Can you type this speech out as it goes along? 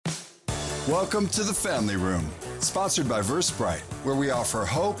Welcome to the Family Room, sponsored by VerseBrite, where we offer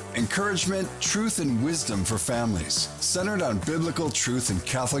hope, encouragement, truth, and wisdom for families, centered on biblical truth and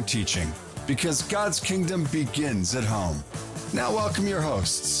Catholic teaching, because God's kingdom begins at home. Now welcome your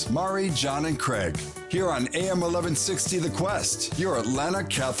hosts, Mari, John, and Craig, here on AM 1160 The Quest, your Atlanta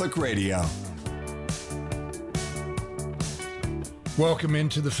Catholic radio. Welcome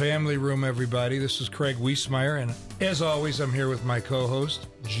into the Family Room, everybody. This is Craig Wiesmeyer, and as always, I'm here with my co-host,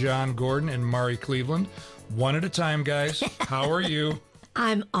 John Gordon and Mari Cleveland. One at a time, guys. How are you?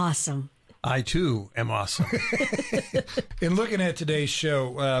 I'm awesome. I, too, am awesome. In looking at today's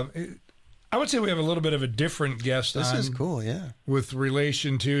show, I would say we have a little bit of a different guest on. This is cool, yeah. With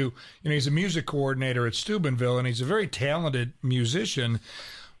relation to, he's a music coordinator at Steubenville, and he's a very talented musician.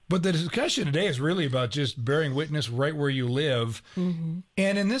 But the discussion today is really about just bearing witness right where you live. Mm-hmm.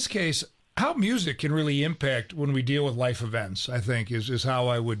 And in this case, how music can really impact when we deal with life events, I think, is how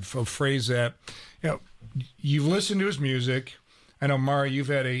I would phrase that. You've listened to his music. I know, Mari, you've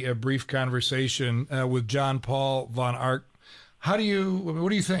had a brief conversation with John Paul von Arx. What do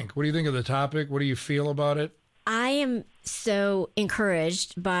you think? What do you think of the topic? What do you feel about it? I am so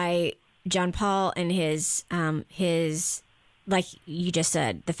encouraged by John Paul and his like you just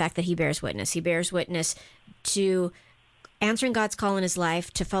said, the fact that he bears witness. He bears witness to answering God's call in his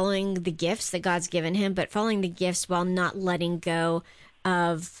life, to following the gifts that God's given him, but following the gifts while not letting go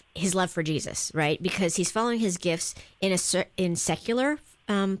of his love for Jesus, right? Because he's following his gifts in secular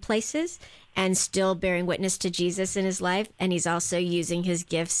places and still bearing witness to Jesus in his life. And he's also using his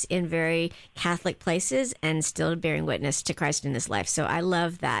gifts in very Catholic places and still bearing witness to Christ in his life. So I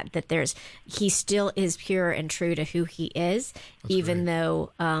love that he still is pure and true to who he is, That's even great.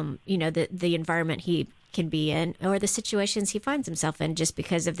 Though, the environment he can be in or the situations he finds himself in just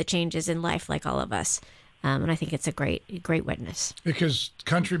because of the changes in life, like all of us. And I think it's a great witness. Because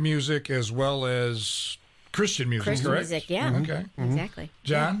country music as well as Christian music, correct? Music, yeah. Mm-hmm. Okay. Exactly.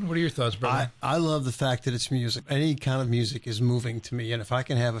 John, what are your thoughts, brother? I love the fact that it's music. Any kind of music is moving to me. And if I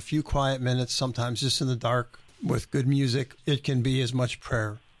can have a few quiet minutes, sometimes just in the dark with good music, it can be as much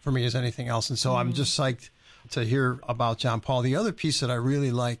prayer for me as anything else. And so I'm just psyched to hear about John Paul. The other piece that I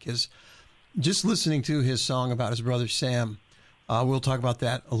really like is just listening to his song about his brother Sam. We'll talk about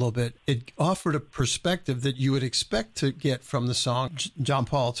that a little bit. It offered a perspective that you would expect to get from the song. John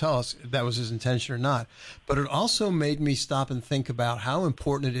Paul, tell us if that was his intention or not. But it also made me stop and think about how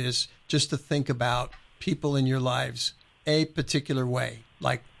important it is just to think about people in your lives a particular way,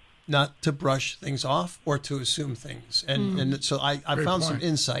 like not to brush things off or to assume things. And so I found some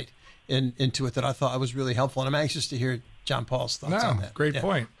insight into it that I thought was really helpful. And I'm anxious to hear John Paul's thoughts on that. Great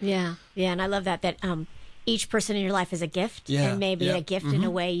point. Yeah, and I love that each person in your life is a gift, and maybe a gift in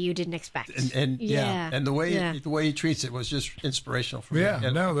a way you didn't expect. And the way he treats it was just inspirational for me. Yeah,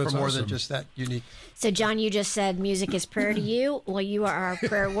 that's for more awesome. than just that unique. So, John, you just said music is prayer to you. Well, you are our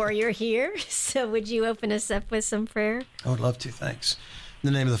prayer warrior here. So, would you open us up with some prayer? I would love to. Thanks.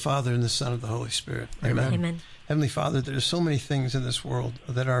 In the name of the Father and the Son and the Holy Spirit. Amen. Amen. Heavenly Father, there's so many things in this world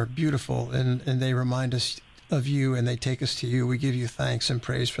that are beautiful, and they remind us of you, and they take us to you. We give you thanks and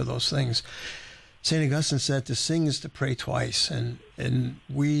praise for those things. St. Augustine said to sing is to pray twice, and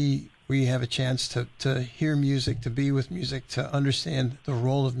we have a chance to hear music, to be with music, to understand the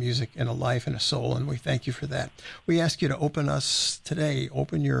role of music in a life and a soul, and we thank you for that. We ask you to open us today,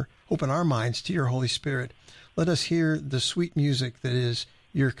 open our minds to your Holy Spirit. Let us hear the sweet music that is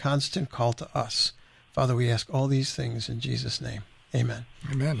your constant call to us. Father, we ask all these things in Jesus' name. Amen.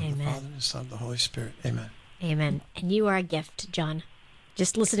 Amen. Amen. The Father, and the Son, and the Holy Spirit. Amen. Amen. And you are a gift, John.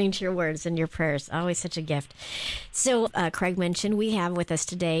 Just listening to your words and your prayers, always such a gift. So Craig mentioned we have with us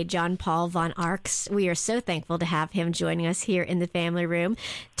today John Paul von Arx. We are so thankful to have him joining us here in the Family Room.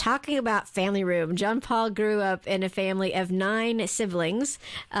 Talking about Family Room, John Paul grew up in a family of 9 siblings,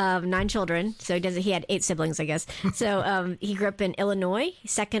 9 children. So he had 8 siblings, I guess. So he grew up in Illinois,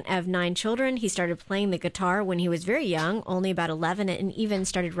 second of 9 children. He started playing the guitar when he was very young, only about 11, and even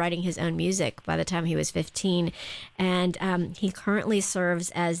started writing his own music by the time he was 15. And he currently serves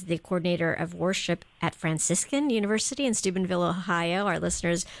as the coordinator of worship at Franciscan University in Steubenville, Ohio. Our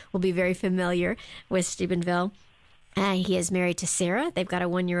listeners will be very familiar with Steubenville. He is married to Sarah. They've got a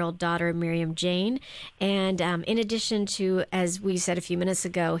 1-year-old daughter, Miriam Jane. And in addition to, as we said a few minutes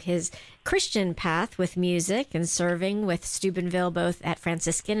ago, his Christian path with music and serving with Steubenville, both at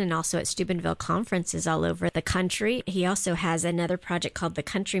Franciscan and also at Steubenville conferences all over the country. He also has another project called the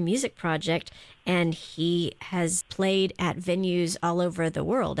Country Music Project, and he has played at venues all over the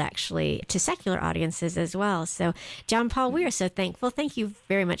world, actually, to secular audiences as well. So, John Paul, we are so thankful. Thank you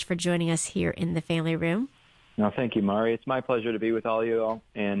very much for joining us here in the Family Room. No, thank you, Mari. It's my pleasure to be with all you all,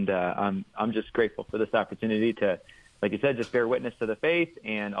 and I'm just grateful for this opportunity to, like you said, just bear witness to the faith,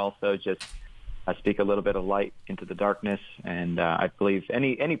 and also just speak a little bit of light into the darkness. And I believe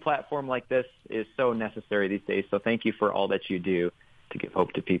any platform like this is so necessary these days. So thank you for all that you do to give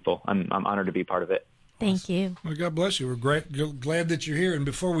hope to people. I'm honored to be part of it. Thank you. Well, God bless you. We're glad that you're here. And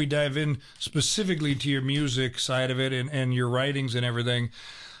before we dive in specifically to your music side of it and your writings and everything,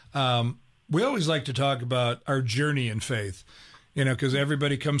 we always like to talk about our journey in faith, because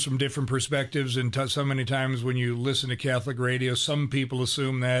everybody comes from different perspectives. And so many times when you listen to Catholic radio, some people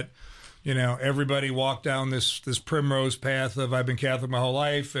assume that, everybody walked down this primrose path of I've been Catholic my whole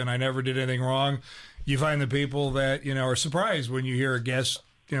life and I never did anything wrong. You find the people that, are surprised when you hear a guest,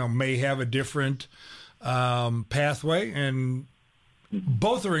 may have a different pathway, and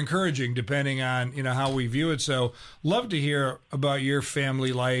both are encouraging depending on, how we view it. So love to hear about your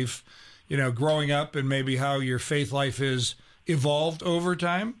family life, growing up, and maybe how your faith life has evolved over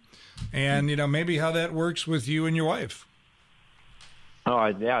time, and, maybe how that works with you and your wife. Oh,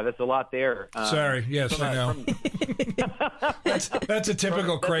 yeah, that's a lot there. Sorry. Yes, I know. That's a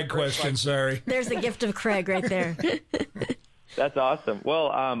typical Craig question. Sorry. There's the gift of Craig right there. That's awesome.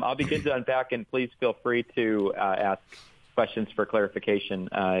 Well, I'll begin to unpack, and please feel free to ask questions for clarification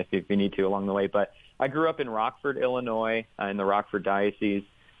if you need to along the way. But I grew up in Rockford, Illinois, in the Rockford Diocese.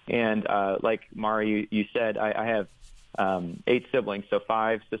 And like Mari, you said, I have 8 siblings, so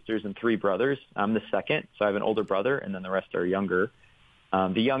 5 sisters and 3 brothers. I'm the second, so I have an older brother, and then the rest are younger.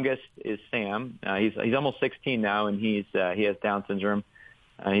 The youngest is Sam. He's almost 16 now, and he has Down syndrome.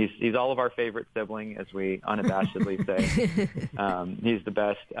 He's all of our favorite sibling, as we unabashedly say. He's the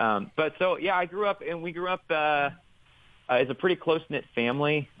best. But so, yeah, we grew up as a pretty close-knit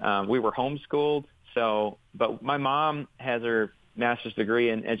family. We were homeschooled. But my mom has her master's degree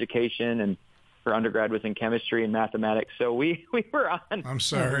in education, and her undergrad was in chemistry and mathematics. So we were on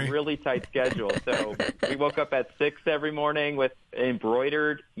a really tight schedule. So we woke up at 6 every morning with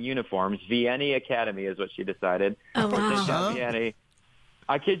embroidered uniforms. Vianney Academy is what she decided. Oh, wow. Vianney.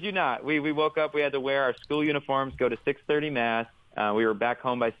 I kid you not. We woke up, we had to wear our school uniforms, go to 6:30 Mass. We were back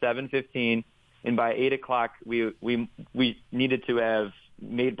home by 7:15, and by 8 o'clock, we needed to have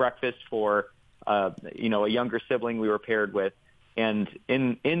made breakfast for a younger sibling we were paired with. And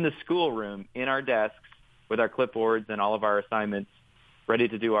in the schoolroom, in our desks, with our clipboards and all of our assignments, ready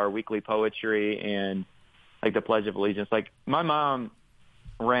to do our weekly poetry and like the Pledge of Allegiance. Like my mom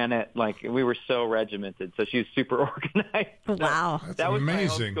ran it, like we were so regimented, so she was super organized. Wow, that was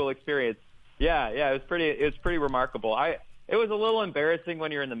amazing. My homeschool experience. Yeah, it was pretty remarkable. It was a little embarrassing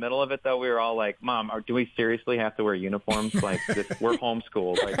when you're in the middle of it, though. We were all like, "Mom, do we seriously have to wear uniforms? Like, we're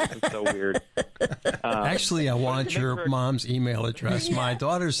homeschooled. Like, this is so weird." Actually, I want your mom's email address. My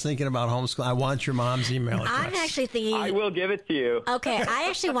daughter's thinking about homeschool. I want your mom's email address. I'm actually thinking. I will give it to you. Okay, I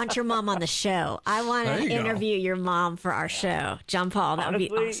actually want your mom on the show. I want to interview your mom for our show, John Paul. That would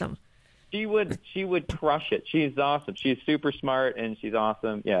be awesome. She would crush it. She's awesome. She's super smart, and she's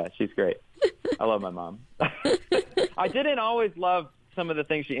awesome. Yeah, she's great. I love my mom. I didn't always love some of the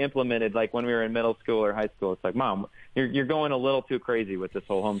things she implemented, like when we were in middle school or high school. It's like, Mom, you're going a little too crazy with this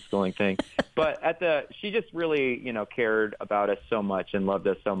whole homeschooling thing. But she just really, cared about us so much and loved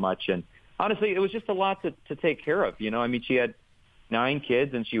us so much. And honestly, it was just a lot to take care of. I mean, she had 9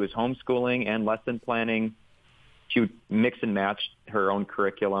 kids, and she was homeschooling and lesson planning. She would mix and match her own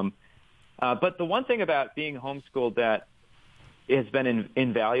curriculum. But the one thing about being homeschooled that has been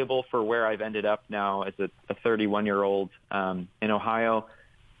invaluable for where I've ended up now as a 31-year-old in Ohio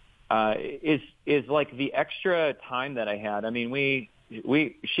is like the extra time that I had. I mean,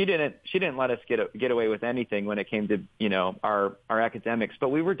 she didn't let us get away with anything when it came to our academics, but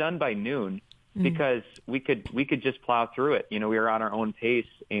we were done by noon because we could just plow through it. We were on our own pace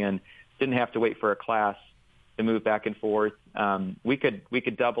and didn't have to wait for a class to move back and forth. We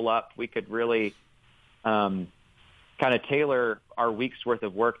could double up. We could really kind of tailor our week's worth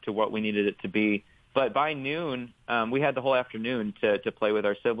of work to what we needed it to be. But by noon, we had the whole afternoon to play with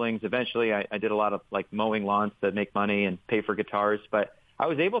our siblings. Eventually, I did a lot of like mowing lawns to make money and pay for guitars. But I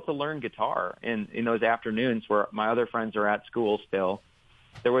was able to learn guitar in those afternoons where my other friends are at school still.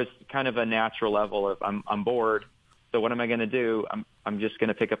 There was kind of a natural level of I'm bored, so what am I going to do? I'm just going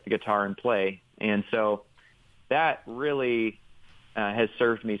to pick up the guitar and play. And so that really has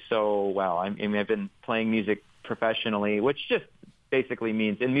served me so well. I mean, I've been playing music professionally, which just basically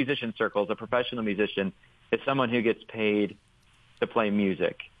means in musician circles, a professional musician is someone who gets paid to play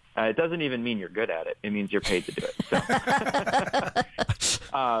music. It doesn't even mean you're good at it. It means you're paid to do it.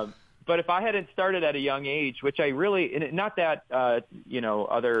 So. But if I hadn't started at a young age, which I really, not that,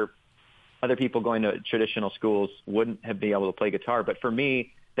 other other people going to traditional schools wouldn't have been able to play guitar. But for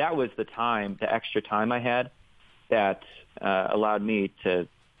me, that was the extra time I had that allowed me to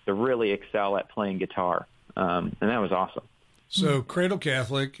really excel at playing guitar. And that was awesome. So cradle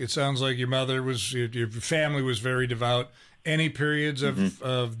Catholic, it sounds like your family was very devout. Any periods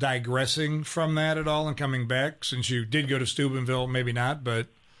of digressing from that at all and coming back, since you did go to Steubenville? Maybe not, but...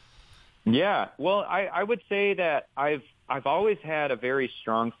 Yeah, well, I would say that I've always had a very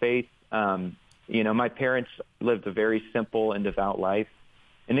strong faith. My parents lived a very simple and devout life,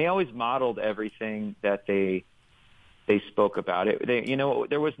 and they always modeled everything that they spoke about.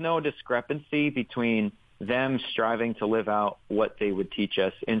 There was no discrepancy between them striving to live out what they would teach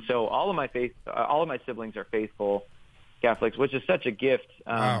us, and so all of my siblings are faithful Catholics, which is such a gift.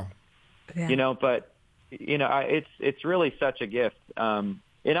 Wow. Yeah. But it's really such a gift.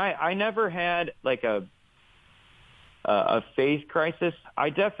 And I never had like a faith crisis. I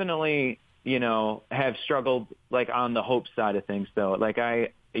definitely, have struggled like on the hope side of things though. Like I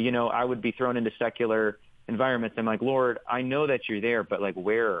would be thrown into secular environments. I'm like, Lord, I know that you're there, but like,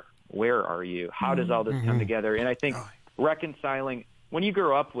 where are you? How does all this come together? And I think reconciling, when you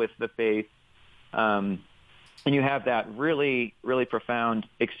grow up with the faith, and you have that really, really profound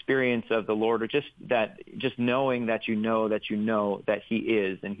experience of the Lord, or just knowing that you know that he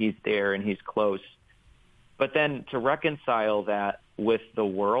is, and he's there and he's close. But then to reconcile that with the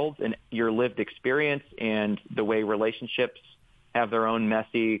world and your lived experience and the way relationships have their own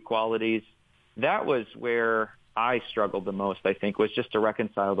messy qualities, that was where I struggled the most, I think, was just to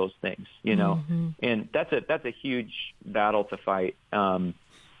reconcile those things, and that's a huge battle to fight.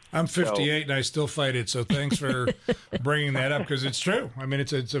 I'm 58 and I still fight it. So thanks for bringing that up, because it's true. I mean,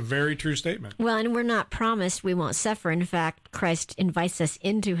 it's a very true statement. Well, and we're not promised we won't suffer. In fact, Christ invites us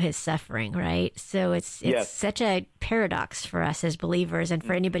into his suffering, right? So it's such a paradox for us as believers, and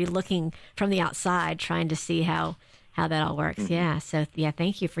for anybody looking from the outside trying to see how that all works. Mm-hmm. Yeah. So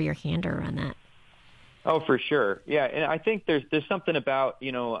thank you for your candor on that. Oh, for sure. Yeah, and I think there's something about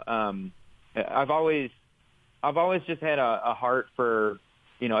I've always just had a heart for,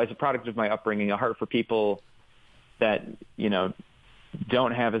 as a product of my upbringing, a heart for people that,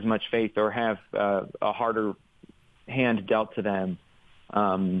 don't have as much faith or have a harder hand dealt to them.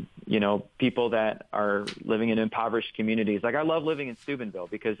 People that are living in impoverished communities. Like I love living in Steubenville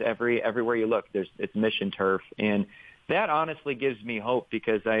because everywhere you look, it's mission turf. And that honestly gives me hope,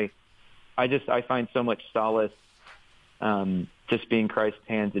 because I find so much solace just being Christ's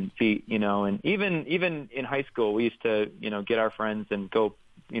hands and feet, and even in high school, we used to, get our friends and go,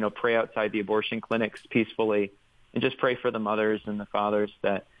 pray outside the abortion clinics peacefully and just pray for the mothers and the fathers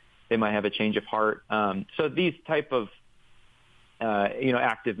that they might have a change of heart. So these type of,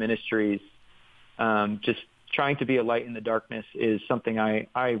 active ministries, just trying to be a light in the darkness is something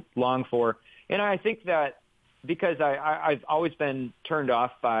I long for. And I think that because I've always been turned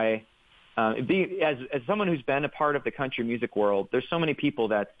off by, as someone who's been a part of the country music world, there's so many people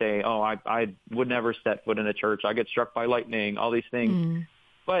that say, oh, I would never set foot in a church. I get struck by lightning, all these things. Mm.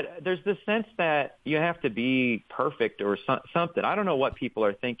 But there's this sense that you have to be perfect or something. I don't know what people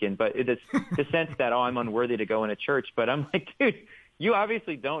are thinking, but it is the sense that, I'm unworthy to go in a church. But I'm like, dude, you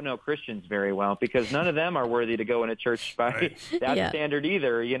obviously don't know Christians very well, because none of them are worthy to go in a church by that standard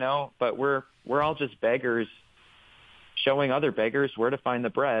either, But we're all just beggars, showing other beggars where to find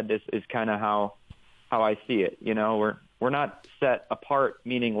the bread is kind of how I see it. We're not set apart,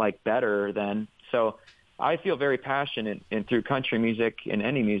 meaning like better than. So I feel very passionate and through country music and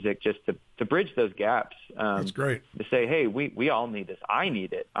any music just to bridge those gaps. That's great. To say, hey, we all need this. I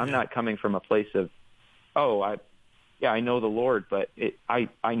need it. I'm not coming from a place of, I know the Lord, but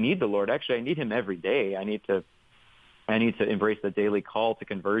I need the Lord. Actually, I need him every day. I need to embrace the daily call to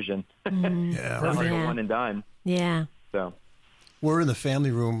conversion. Not like a one and done. Yeah. So we're in the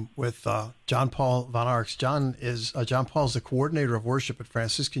family room with John Paul Von Arx. John Paul's the coordinator of worship at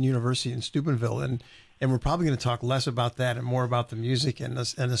Franciscan University in Steubenville, and we're probably going to talk less about that and more about the music and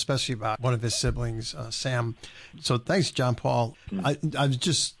especially about one of his siblings, Sam. So thanks, John Paul. I was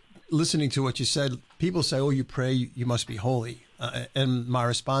just listening to what you said. People say, "Oh, you pray, you must be holy," and my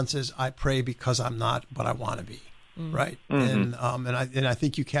response is, "I pray because I'm not, but I want to be." Right, and I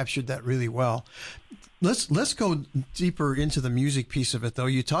think you captured that really well. Let's go deeper into the music piece of it, though.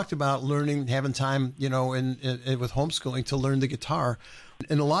 You talked about learning, having time, in with homeschooling to learn the guitar,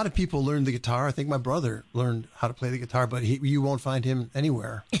 and a lot of people learn the guitar. I think my brother learned how to play the guitar, but you won't find him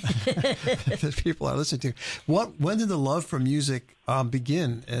anywhere that people are listening to. When did the love for music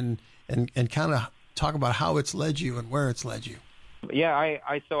begin, and kind of talk about how it's led you and where it's led you? Yeah,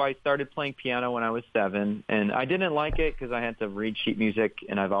 I started playing piano when I was 7, and I didn't like it because I had to read sheet music,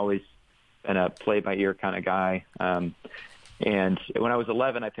 and I've always been a play-by-ear kind of guy. And when I was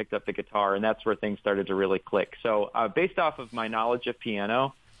 11, I picked up the guitar, and that's where things started to really click. So based off of my knowledge of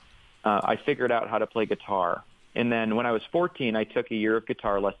piano, I figured out how to play guitar. And then when I was 14, I took a year of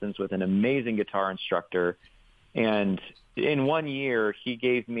guitar lessons with an amazing guitar instructor. And in 1 year, he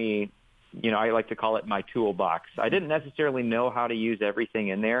gave me, I like to call it my toolbox. I didn't necessarily know how to use everything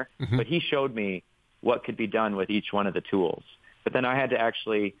in there, but he showed me what could be done with each one of the tools. But then I had to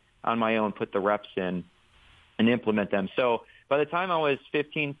actually, on my own, put the reps in and implement them. So by the time I was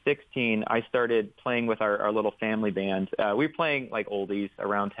 15, 16, I started playing with our little family band. We were playing like oldies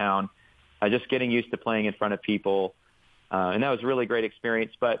around town, just getting used to playing in front of people. And that was a really great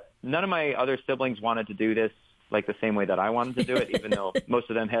experience. But none of my other siblings wanted to do this like the same way that I wanted to do it, even though most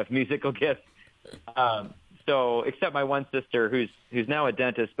of them have musical gifts. So except my one sister who's now a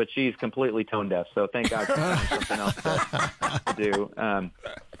dentist, but she's completely tone deaf. So thank God she found something else to do.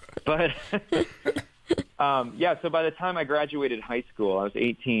 So by the time I graduated high school, I was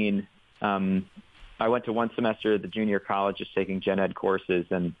 18. I went to one semester at the junior college just taking gen ed courses,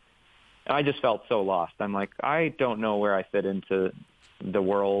 and I just felt so lost. I'm like, I don't know where I fit into the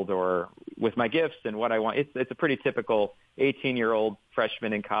world or with my gifts and what I want. It's a pretty typical 18-year-old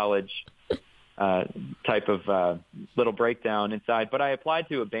freshman in college type of little breakdown inside. But I applied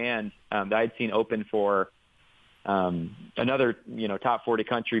to a band that I'd seen open for another, top 40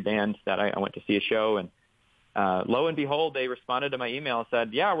 country band that I went to see a show, and lo and behold, they responded to my email and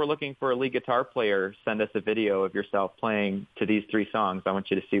said, yeah, we're looking for a lead guitar player. Send us a video of yourself playing to these 3 songs. I want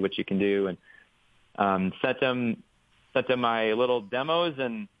you to see what you can do. And sent them my little demos,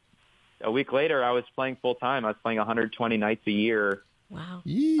 and a week later I was playing full time. I was playing 120 nights a year. Wow.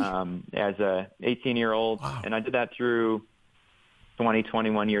 As a 18-year-old. Wow. And I did that through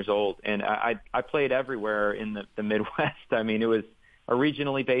 21 years old. And I played everywhere in the Midwest. I mean, it was a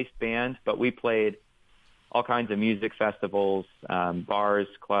regionally based band, but we played all kinds of music festivals, bars,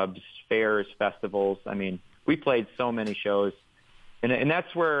 clubs, fairs, festivals. I mean, we played so many shows. And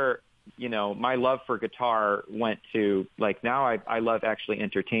that's where, my love for guitar went to, like, now I love actually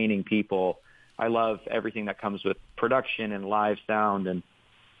entertaining people. I love everything that comes with production and live sound. And,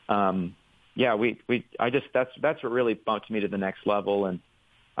 that's what really bumped me to the next level. And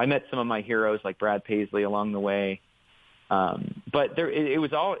I met some of my heroes like Brad Paisley along the way. But it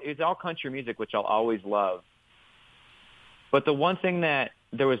was all country music, which I'll always love. But the one thing that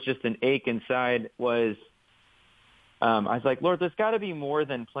there was just an ache inside was, I was like, Lord, there's got to be more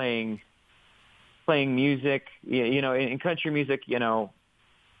than playing music. In country music, they,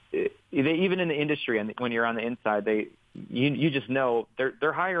 even in the industry, and when you're on the inside, you just know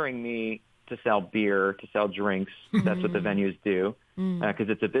they're hiring me to sell beer, to sell drinks. That's what the venues do, because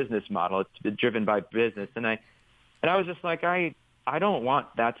it's a business model. It's driven by business, and I was just like, I don't want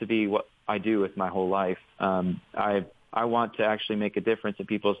that to be what I do with my whole life. I want to actually make a difference in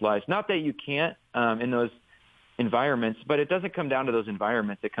people's lives. Not that you can't in those environments, but it doesn't come down to those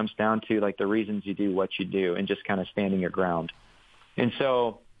environments. It comes down to like the reasons you do what you do and just kind of standing your ground. And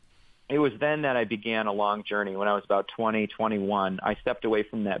so it was then that I began a long journey. When I was about 20, 21, I stepped away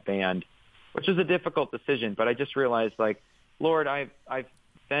from that band, which was a difficult decision, but I just realized, like, Lord, I've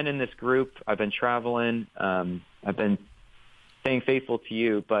been in this group. I've been traveling. I've been staying faithful to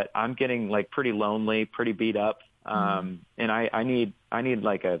you, but I'm getting like pretty lonely, pretty beat up. And I need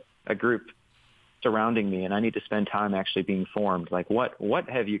like a group surrounding me, and I need to spend time actually being formed. Like, what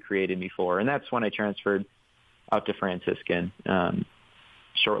have you created me for? And that's when I transferred out to Franciscan.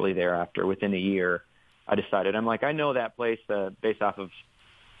 Shortly thereafter, within a year, I decided, I'm like, I know that place based off of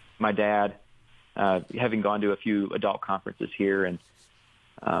my dad, having gone to a few adult conferences here, and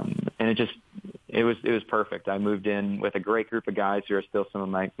it was perfect. I moved in with a great group of guys who are still some of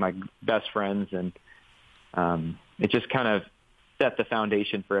my best friends, and it just kind of set the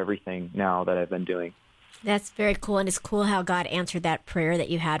foundation for everything now that I've been doing. That's very cool. And it's cool how God answered that prayer that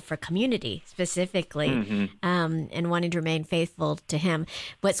you had for community specifically, and wanting to remain faithful to him.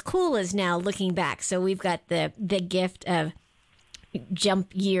 What's cool is now looking back. So we've got the gift of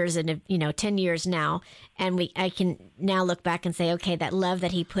jump years and 10 years now, and I can now look back and say, okay, that love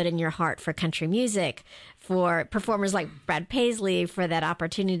that he put in your heart for country music, for performers like Brad Paisley, for that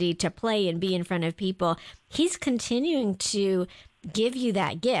opportunity to play and be in front of people, he's continuing to give you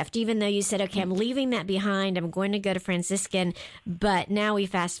that gift, even though you said, okay, I'm leaving that behind, I'm going to go to Franciscan. But now we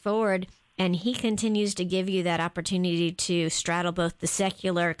fast forward, And he continues to give you that opportunity to straddle both the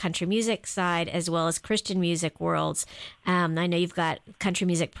secular country music side as well as Christian music worlds. I know you've got Country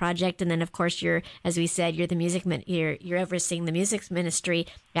Music Project, and then of course as we said, you're overseeing the music ministry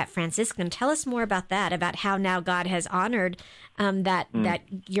at Franciscan. Tell us more about that, about how now God has honored that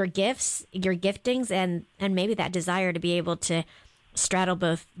your gifts, your giftings, and maybe that desire to be able to straddle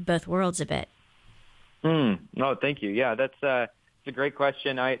both worlds a bit. No, thank you. Yeah, that's it's a great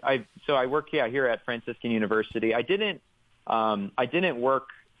question. So I work here at Franciscan University. I didn't work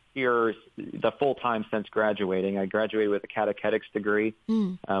here the full time since graduating. I graduated with a catechetics degree,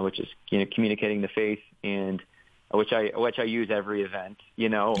 which is communicating the faith, and which I use every event.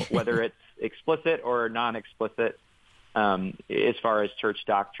 Whether it's explicit or non-explicit, as far as church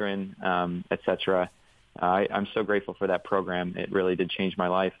doctrine, etc. I'm so grateful for that program. It really did change my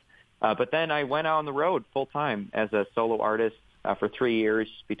life. But then I went out on the road full time as a solo artist for 3 years,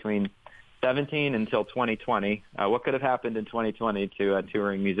 between 17 until 2020. What could have happened in 2020 to a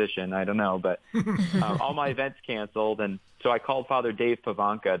touring musician? I don't know, but all my events canceled. And so I called Father Dave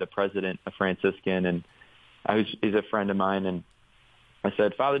Pavanka, the president of Franciscan, and he's a friend of mine. And I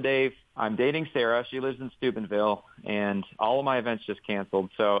said, Father Dave, I'm dating Sarah. She lives in Steubenville, and all of my events just canceled.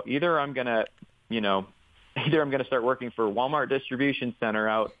 So either I'm going to start working for Walmart Distribution Center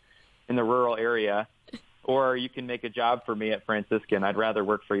out in the rural area, or you can make a job for me at Franciscan. I'd rather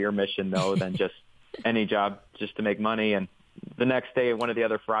work for your mission, though, than just any job just to make money. And the next day, one of the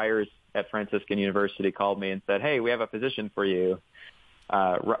other friars at Franciscan University called me and said, hey, we have a position for you,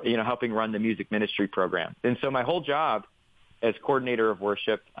 helping run the music ministry program. And so my whole job as coordinator of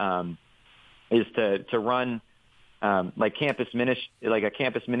worship is to run a campus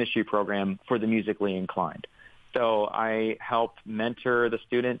ministry program for the musically inclined. So I help mentor the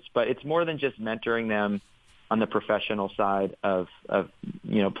students, but it's more than just mentoring them on the professional side of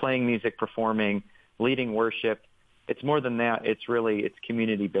playing music, performing, leading worship. It's more than that. It's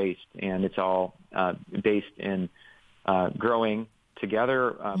community based, and it's all based in growing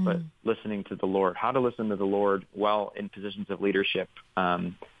together, but listening to the Lord. How to listen to the Lord while in positions of leadership,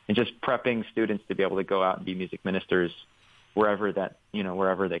 and just prepping students to be able to go out and be music ministers wherever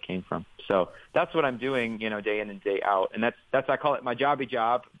they came from. So that's what I'm doing, day in and day out. And that's I call it my jobby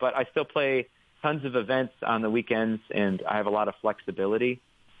job, but I still play tons of events on the weekends, and I have a lot of flexibility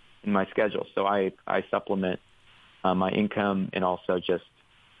in my schedule. So I supplement my income and also just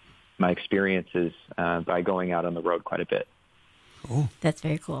my experiences by going out on the road quite a bit. Cool. That's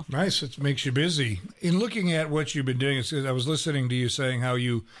very cool. Nice. It makes you busy. In looking at what you've been doing, I was listening to you saying how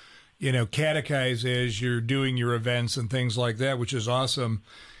you catechize as you're doing your events and things like that, which is awesome.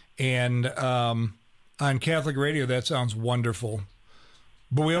 And on Catholic radio, that sounds wonderful.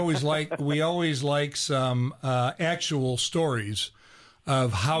 But we always like some actual stories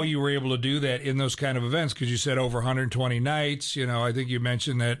of how you were able to do that in those kind of events, because you said over 120 nights. I think you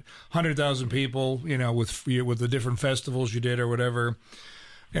mentioned that 100,000 people. With the different festivals you did or whatever.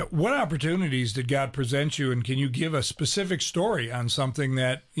 What opportunities did God present you, and can you give a specific story on something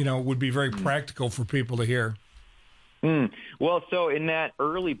that would be very practical for people to hear? Well, so in that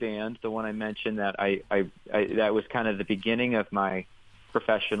early band, the one I mentioned, that I that was kind of the beginning of my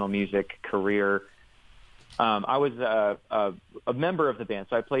professional music career. I was a member of the band,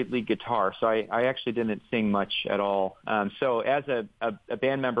 so I played lead guitar. So I actually didn't sing much at all. So as a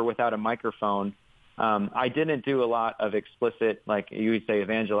band member without a microphone, I didn't do a lot of explicit, like you would say,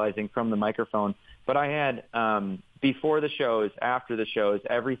 evangelizing from the microphone. But I had before the shows, after the shows,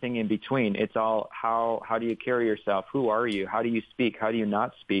 everything in between. It's all how do you carry yourself? Who are you? How do you speak? How do you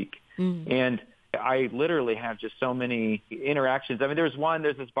not speak? And I literally have just so many interactions. I mean, there's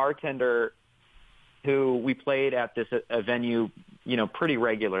this bartender who we played at this venue, pretty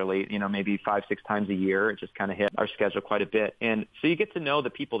regularly, maybe 5-6 times a year. It just kind of hit our schedule quite a bit. And so you get to know the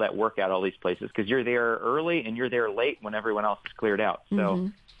people that work at all these places, because you're there early and you're there late when everyone else is cleared out.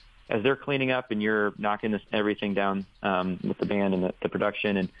 So as they're cleaning up and you're knocking everything down with the band and the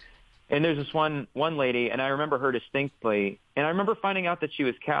production. And there's this one lady, and I remember her distinctly, and I remember finding out that she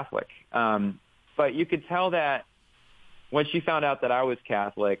was Catholic. But you could tell that when she found out that I was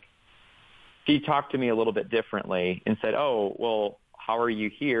Catholic, she talked to me a little bit differently and said, oh, well, how are you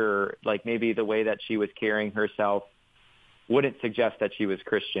here? Like maybe the way that she was carrying herself wouldn't suggest that she was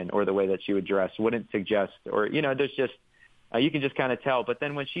Christian, or the way that she would dress wouldn't suggest, or, there's just, you can just kind of tell. But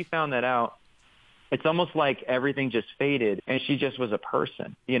then when she found that out, it's almost like everything just faded and she just was a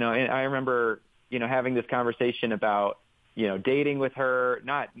person, and I remember, having this conversation about, dating with her,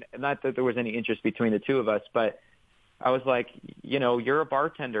 not that there was any interest between the two of us, but I was like, you're a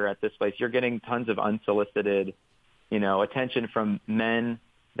bartender at this place. You're getting tons of unsolicited, attention from men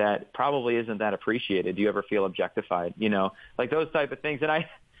that probably isn't that appreciated? Do you ever feel objectified? Like those type of things. And I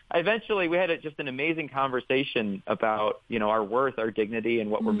eventually, we had just an amazing conversation about, our worth, our dignity, and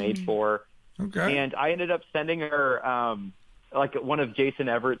what we're made for. Okay. And I ended up sending her like one of Jason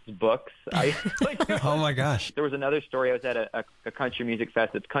Everett's books. Oh my gosh. There was another story. I was at a country music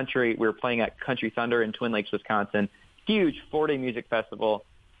fest. It's country. We were playing at Country Thunder in Twin Lakes, Wisconsin. Huge 4-day music festival.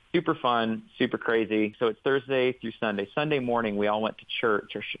 Super fun, super crazy. So it's Thursday through Sunday. Sunday morning, we all went to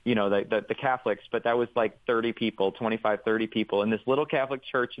church, or the Catholics, but that was like 30 people, 25, 30 people in this little Catholic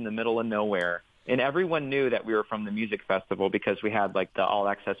church in the middle of nowhere. And everyone knew that we were from the music festival because we had like the all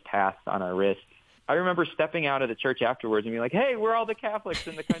access pass on our wrist. I remember stepping out of the church afterwards and being like, hey, we're all the Catholics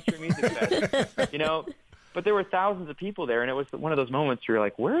in the country music fest, But there were thousands of people there, and it was one of those moments where you're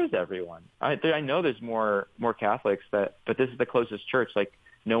like, where is everyone? I know there's more Catholics, but this is the closest church. Like,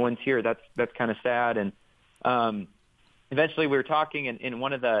 no one's here. That's kind of sad. And eventually we were talking, and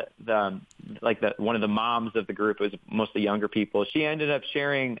one of the moms of the group, it was mostly younger people. She ended up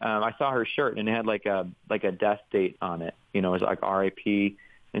sharing. I saw her shirt, and it had like a death date on it. It was like R.I.P.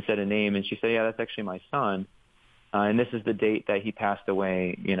 instead of name. And she said, yeah, that's actually my son. And this is the date that he passed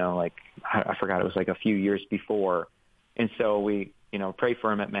away, I forgot, it was like a few years before. And so we, prayed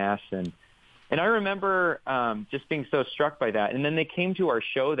for him at Mass. And I remember just being so struck by that. And then they came to our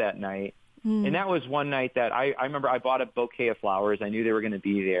show that night. And that was one night that I remember I bought a bouquet of flowers. I knew they were going to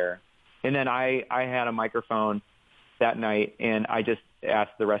be there. And then I had a microphone that night, and I just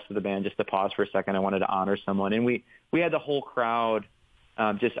asked the rest of the band just to pause for a second. I wanted to honor someone. And we had the whole crowd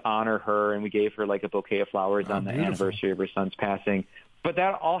just honor her, and we gave her like a bouquet of flowers on the anniversary of her son's passing. But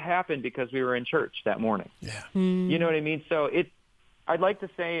that all happened because we were in church that morning. Yeah. You know what I mean? So I'd like to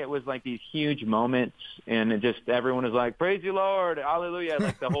say it was like these huge moments, and it just everyone was like, praise you, Lord, hallelujah.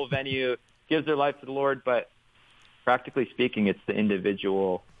 Like the whole venue gives their life to the Lord. But practically speaking, it's the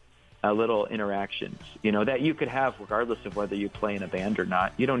individual little interactions, that you could have regardless of whether you play in a band or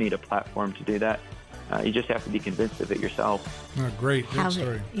not. You don't need a platform to do that. You just have to be convinced of it yourself. Oh, great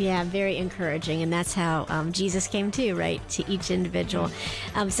story. Yeah, very encouraging. And that's how Jesus came too, right, to each individual.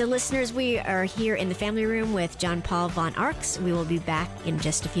 So listeners, we are here in the family room with John Paul von Arx. We will be back in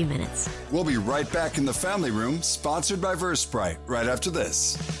just a few minutes. We'll be right back in the family room, sponsored by Versprite, right after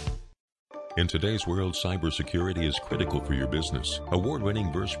this. In today's world, cybersecurity is critical for your business.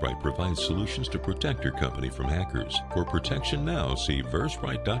 Award-winning Versprite provides solutions to protect your company from hackers. For protection now, see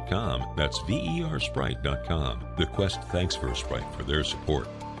Versprite.com. That's VERsprite.com. The Quest thanks Versprite for their support.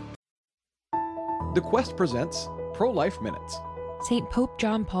 The Quest presents Pro-Life Minutes. St. Pope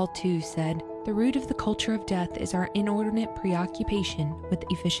John Paul II said, "The root of the culture of death is our inordinate preoccupation with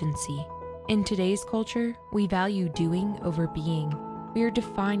efficiency." In today's culture, we value doing over being. We are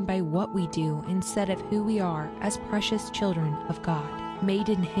defined by what we do instead of who we are as precious children of God, made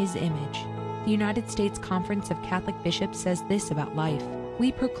in His image. The United States Conference of Catholic Bishops says this about life.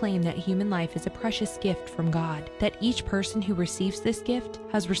 We proclaim that human life is a precious gift from God, that each person who receives this gift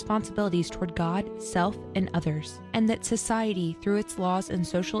has responsibilities toward God, self, and others, and that society, through its laws and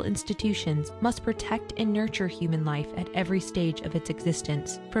social institutions, must protect and nurture human life at every stage of its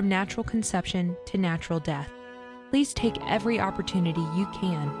existence, from natural conception to natural death. Please take every opportunity you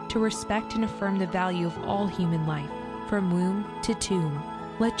can to respect and affirm the value of all human life, from womb to tomb.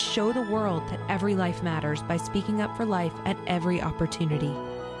 Let's show the world that every life matters by speaking up for life at every opportunity.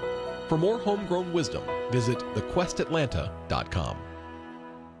 For more homegrown wisdom, visit thequestatlanta.com.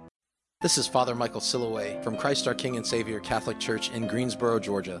 This is Father Michael Silloway from Christ our King and Savior Catholic Church in Greensboro,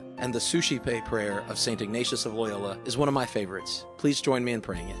 Georgia, and the Sushi Pay prayer of St. Ignatius of Loyola is one of my favorites. Please join me in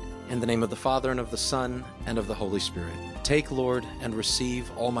praying it. In the name of the Father, and of the Son, and of the Holy Spirit. Take, Lord, and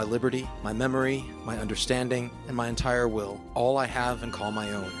receive all my liberty, my memory, my understanding, and my entire will, all I have and call my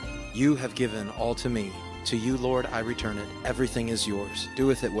own. You have given all to me. To you, Lord, I return it. Everything is yours. Do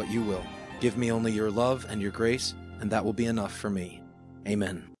with it what you will. Give me only your love and your grace, and that will be enough for me.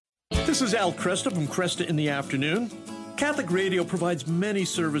 Amen. This is Al Cresta from Cresta in the Afternoon. Catholic radio provides many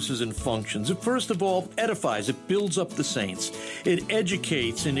services and functions. It first of all edifies, it builds up the saints. It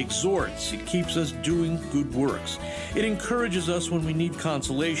educates and exhorts. It keeps us doing good works. It encourages us when we need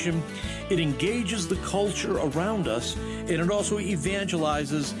consolation. It engages the culture around us, and it also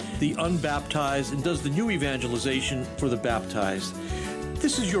evangelizes the unbaptized and does the new evangelization for the baptized.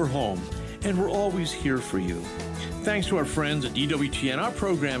 This is your home, and we're always here for you. Thanks to our friends at EWTN, our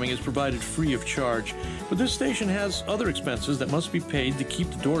programming is provided free of charge, but this station has other expenses that must be paid to keep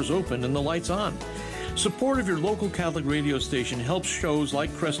the doors open and the lights on. Support of your local Catholic radio station helps shows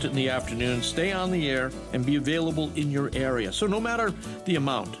like Crest in the Afternoon stay on the air and be available in your area. So no matter the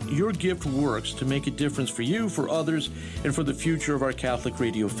amount, your gift works to make a difference for you, for others, and for the future of our Catholic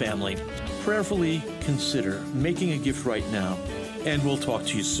radio family. Prayerfully consider making a gift right now, and we'll talk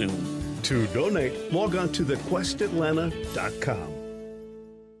to you soon. To donate, log on to thequestatlanta.com.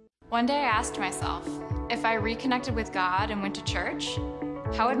 One day I asked myself, if I reconnected with God and went to church,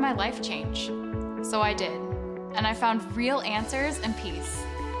 how would my life change? So I did, and I found real answers and peace.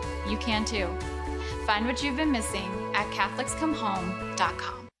 You can too. Find what you've been missing at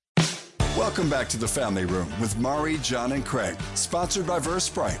CatholicsComeHome.com. Welcome back to the Family Room with Mari, John, and Craig, sponsored by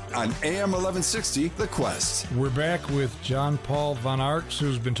Versprite on AM 1160, The Quest. We're back with John Paul Von Arx,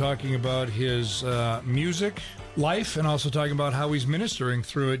 who's been talking about his music life and also talking about how he's ministering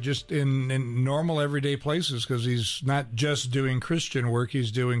through it just in normal everyday places, because he's not just doing Christian work,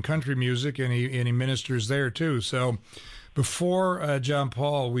 he's doing country music, and he ministers there too. So before John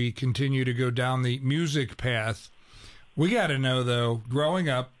Paul, we continue to go down the music path. We got to know, though, growing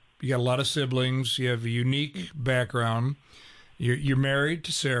up, you got a lot of siblings. You have a unique background. You're married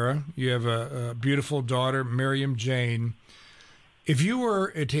to Sarah. You have a beautiful daughter, Miriam Jane. If you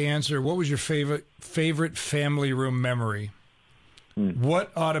were to answer, what was your favorite family room memory?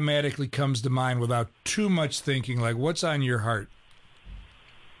 What automatically comes to mind without too much thinking? Like, what's on your heart?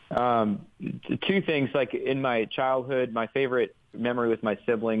 Two things. Like in my childhood, my favorite memory with my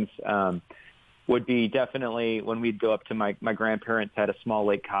siblings would be definitely when we'd go up to my grandparents had a small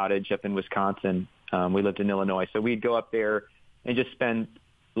lake cottage up in Wisconsin. We lived in Illinois. So we'd go up there and just spend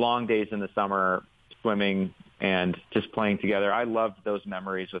long days in the summer swimming and just playing together. I loved those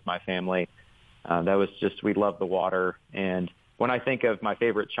memories with my family. That was just, we loved the water. And when I think of my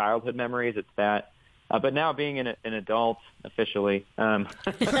favorite childhood memories, it's that. But now being an adult officially, it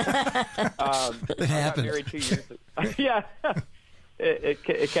I got married 2 years ago. Yeah.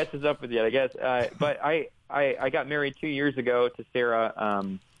 It catches up with you, I guess. But I got married 2 years ago to Sarah,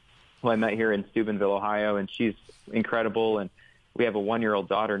 who I met here in Steubenville, Ohio, and she's incredible. And we have a 1-year-old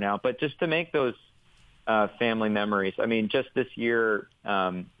daughter now. But just to make those family memories, I mean, just this year,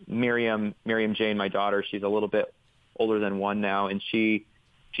 Miriam Jane, my daughter, she's a little bit older than 1 now, and she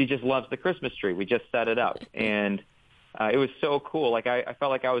just loves the Christmas tree. We just set it up, and it was so cool. Like I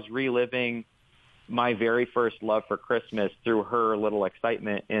felt like I was reliving my very first love for Christmas through her little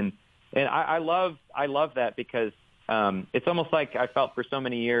excitement. And I love that because it's almost like I felt for so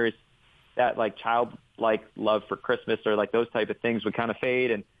many years that like childlike love for Christmas or like those type of things would kind of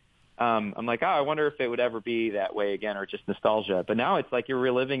fade. And I'm like, I wonder if it would ever be that way again or just nostalgia. But now it's like you're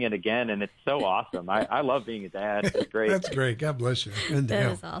reliving it again, and it's so awesome. I love being a dad. It's great. That's great. God bless you.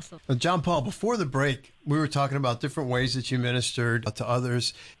 That is awesome. John Paul, before the break, we were talking about different ways that you ministered to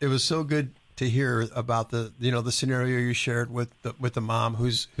others. It was so good to hear about the scenario you shared with the mom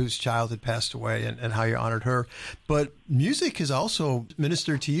whose child had passed away and how you honored her. But music has also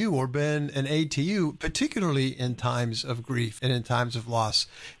ministered to you or been an aid to you, particularly in times of grief and in times of loss.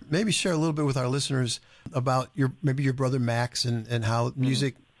 Maybe share a little bit with our listeners about your brother Max and how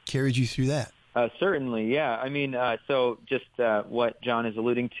music carried you through that. Certainly, yeah. I mean, so just what John is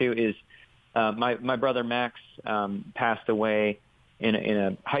alluding to is my brother Max passed away in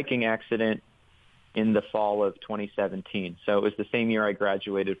a hiking accident in the fall of 2017. So it was the same year I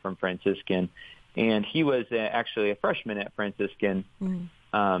graduated from Franciscan. And he was actually a freshman at Franciscan.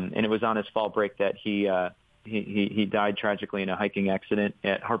 And it was on his fall break that he died tragically in a hiking accident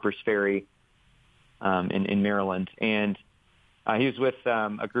at Harper's Ferry in Maryland. And he was with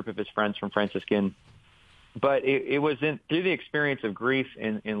a group of his friends from Franciscan. But it was through the experience of grief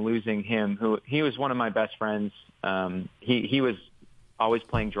in losing him, who he was one of my best friends. He was always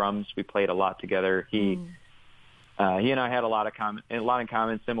playing drums. We played a lot together. He and I had a lot in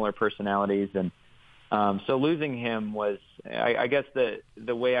common, similar personalities, and so losing him was, I guess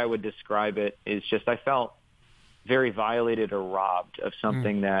the way I would describe it is just I felt very violated or robbed of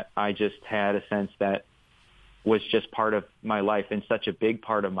something that I just had a sense that was just part of my life and such a big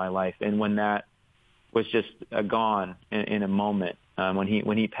part of my life. And when that was just gone in a moment, when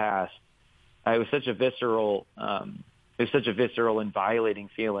he passed, it was such a visceral. It was such a visceral and violating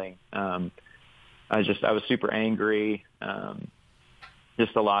feeling. I was super angry.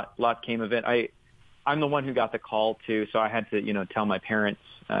 Just a lot came of it. I'm the one who got the call too, so I had to, tell my parents.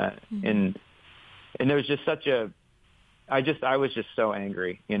 And there was just I was just so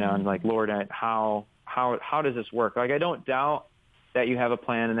angry, and like, Lord, how does this work? Like, I don't doubt that you have a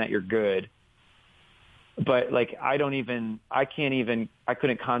plan and that you're good, but like, I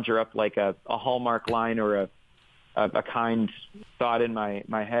couldn't conjure up like a Hallmark line or a kind thought in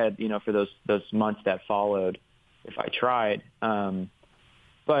my head, for those months that followed if I tried.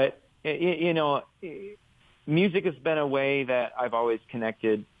 But, music has been a way that I've always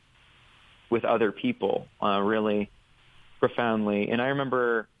connected with other people really profoundly. And I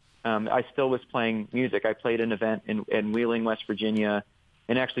remember I still was playing music. I played an event in Wheeling, West Virginia,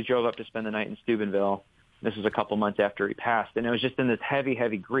 and actually drove up to spend the night in Steubenville. This was a couple months after he passed. And I was just in this heavy,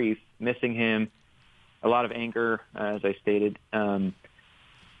 heavy grief, missing him, a lot of anger, as I stated. And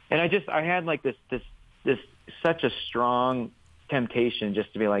I had like this such a strong temptation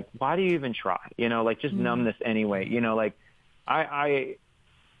just to be like, why do you even try? Just numb this anyway. I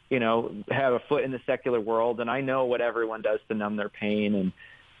have a foot in the secular world, and I know what everyone does to numb their pain. And,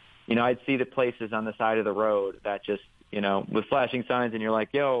 I'd see the places on the side of the road that just, with flashing signs, and you're like,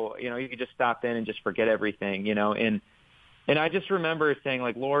 yo, you could just stop in and just forget everything, and I just remember saying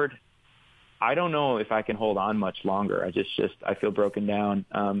like, Lord, I don't know if I can hold on much longer. I feel broken down,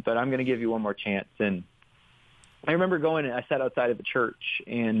 but I'm going to give you one more chance. And I remember going and I sat outside of the church,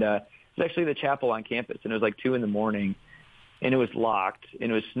 and it was actually the chapel on campus, and it was like 2 a.m, and it was locked,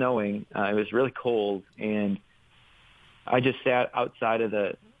 and it was snowing. It was really cold, and I just sat outside of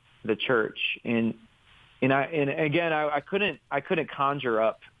the church, and again, I couldn't conjure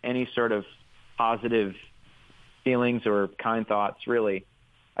up any sort of positive feelings or kind thoughts, really.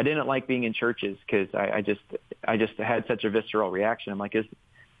 I didn't like being in churches because I just had such a visceral reaction. I'm like,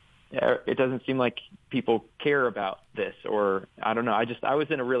 it doesn't seem like people care about this, or I don't know. I was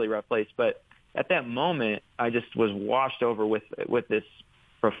in a really rough place, but at that moment, I just was washed over with this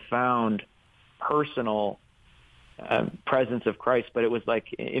profound personal presence of Christ, but it was like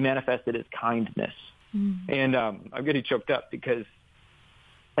it manifested as kindness. And I'm getting choked up because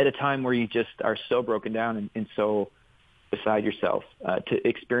at a time where you just are so broken down and so beside yourself, to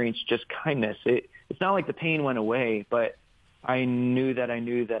experience just kindness, it's not like the pain went away, but I knew that I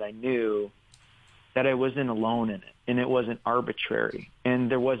wasn't alone in it, and it wasn't arbitrary,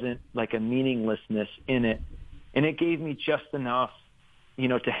 and there wasn't like a meaninglessness in it, and it gave me just enough,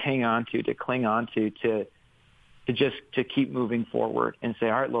 to hang on to cling on to keep moving forward and say,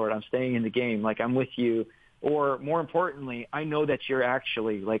 all right, Lord, I'm staying in the game. Like, I'm with you. Or more importantly, I know that you're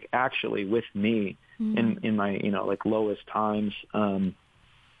actually with me in my, lowest times. And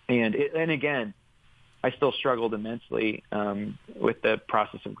again, I still struggled immensely with the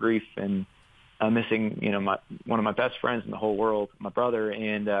process of grief and missing, one of my best friends in the whole world, my brother.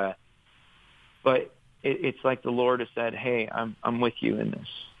 And but it's like the Lord has said, hey, I'm with you in this.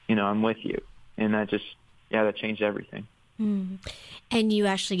 I'm with you. And that changed everything. And you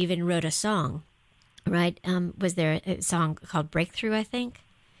actually even wrote a song, right? Was there a song called Breakthrough, I think?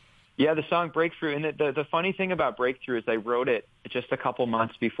 Yeah, the song Breakthrough. And the funny thing about Breakthrough is I wrote it just a couple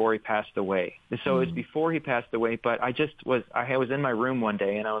months before he passed away. So it was before he passed away, but I was in my room one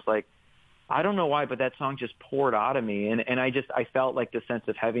day, and I was like, I don't know why, but that song just poured out of me. And I felt like the sense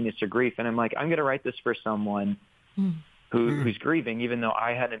of heaviness or grief. And I'm like, I'm going to write this for someone who's grieving, even though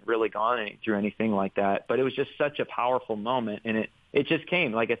I hadn't really gone through anything like that. But it was just such a powerful moment, and it just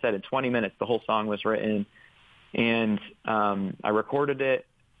came. Like I said, in 20 minutes, the whole song was written, and I recorded it,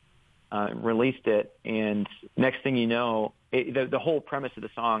 released it, and next thing you know, the whole premise of the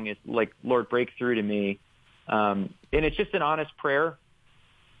song is like, Lord, break through to me. And it's just an honest prayer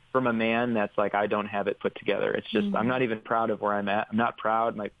from a man that's like, I don't have it put together. It's just, I'm not even proud of where I'm at. I'm not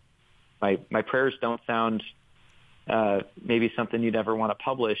proud. My prayers don't sound maybe something you'd ever want to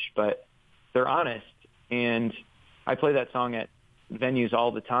publish, but they're honest. And I play that song at venues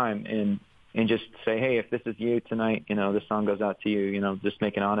all the time and just say, hey, if this is you tonight, this song goes out to you, just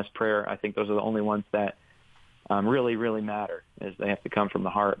make an honest prayer. I think those are the only ones that really, really matter, is they have to come from the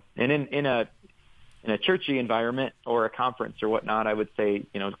heart. And in a churchy environment or a conference or whatnot, I would say,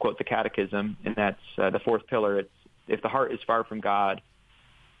 to quote the catechism, and that's the fourth pillar, it's, if the heart is far from God,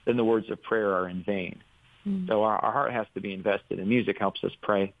 then the words of prayer are in vain. So our heart has to be invested, and music helps us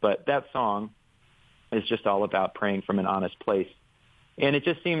pray. But that song is just all about praying from an honest place. And it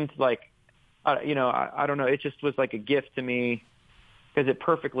just seemed like, I don't know, it just was like a gift to me because it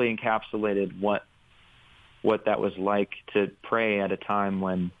perfectly encapsulated what that was like to pray at a time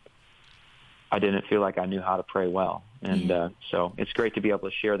when I didn't feel like I knew how to pray well. And so it's great to be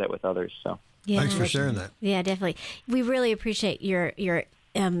able to share that with others. So thanks for sharing that. Yeah, definitely. We really appreciate your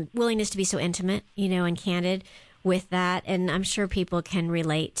willingness to be so intimate, and candid with that. And I'm sure people can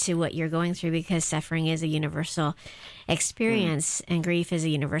relate to what you're going through, because suffering is a universal experience and grief is a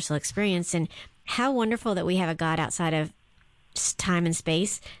universal experience. And how wonderful that we have a God outside of time and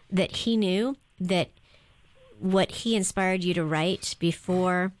space, that he knew that what he inspired you to write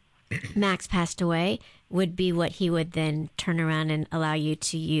before Max passed away would be what he would then turn around and allow you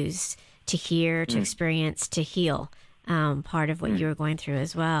to use, to hear, to experience, to heal part of what you were going through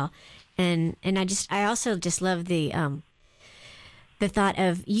as well. And I also just love the thought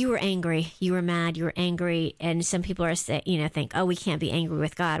of you were angry, you were mad, you were angry, and some people are think, oh, we can't be angry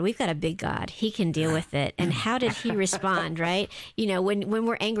with God. We've got a big God; He can deal with it. And how did He respond? Right? When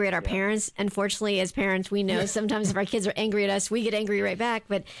we're angry at our parents, unfortunately, as parents, we know sometimes if our kids are angry at us, we get angry right back.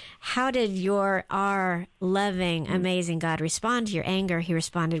 But how did our loving, amazing God respond to your anger? He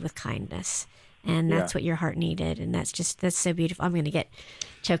responded with kindness. And that's what your heart needed. And that's so beautiful. I'm going to get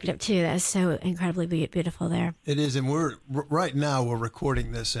choked up too. That's so incredibly beautiful there. It is. And right now we're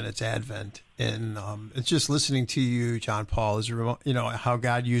recording this and it's Advent. And it's just listening to you, John Paul, is how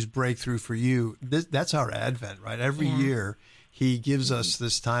God used breakthrough for you. That's our Advent, right? Every year He gives us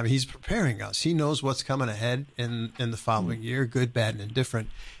this time. He's preparing us. He knows what's coming ahead in the following year, good, bad, and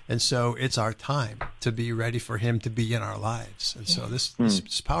indifferent. And so it's our time to be ready for Him to be in our lives. And so this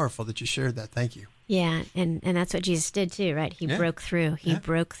is powerful that you shared that. Thank you. Yeah, and that's what Jesus did too, right? He broke through. He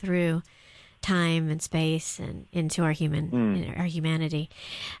broke through time and space and into our humanity.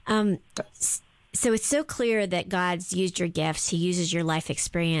 So it's so clear that God's used your gifts. He uses your life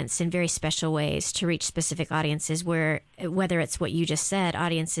experience in very special ways to reach specific audiences, whether it's what you just said,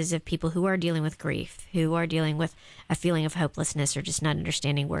 audiences of people who are dealing with grief, who are dealing with a feeling of hopelessness or just not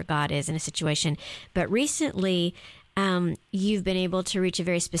understanding where God is in a situation. But recently, you've been able to reach a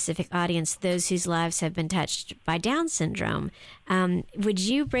very specific audience, those whose lives have been touched by Down syndrome. Would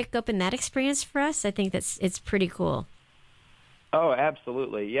you break open that experience for us? I think it's pretty cool. Oh,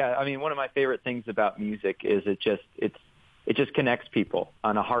 absolutely. Yeah. I mean, one of my favorite things about music is it just connects people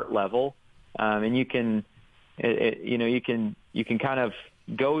on a heart level. And you can kind of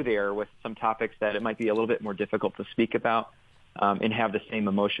go there with some topics that it might be a little bit more difficult to speak about, and have the same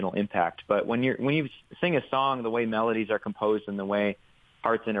emotional impact. But when you sing a song, the way melodies are composed and the way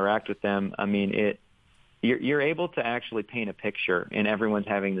hearts interact with them, I mean, you're able to actually paint a picture and everyone's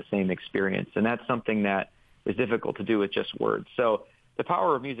having the same experience. And that's something that is difficult to do with just words. So the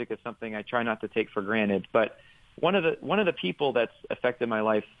power of music is something I try not to take for granted. But one of the people that's affected my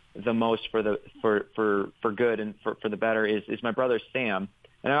life the most for good and for the better is my brother Sam.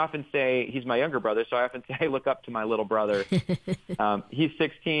 And I often say he's my younger brother, so I often say I look up to my little brother. He's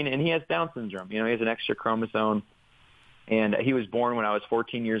 16 and he has Down syndrome. He has an extra chromosome, and he was born when I was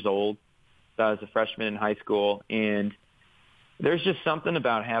 14 years old. So I was a freshman in high school, and there's just something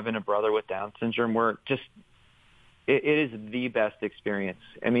about having a brother with Down syndrome where it is the best experience.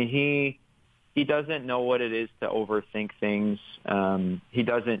 I mean, he doesn't know what it is to overthink things. He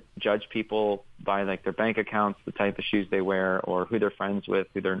doesn't judge people by like their bank accounts, the type of shoes they wear, or who they're friends with,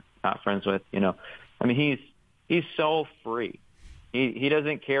 who they're not friends with. I mean, he's so free. He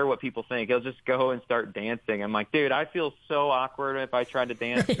doesn't care what people think. He'll just go and start dancing. I'm like, dude, I feel so awkward if I try to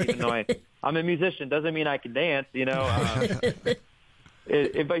dance, even though I'm a musician. Doesn't mean I can dance, but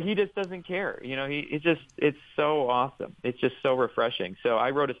he just doesn't care. It's so awesome. It's just so refreshing. So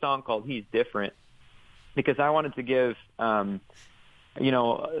I wrote a song called He's Different because I wanted to give, the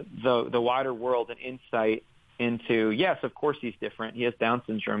wider world an insight into, yes, of course he's different. He has Down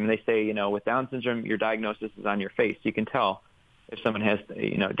syndrome. And they say, with Down syndrome, your diagnosis is on your face. You can tell if someone has,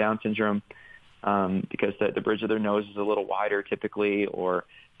 Down syndrome because the bridge of their nose is a little wider typically, or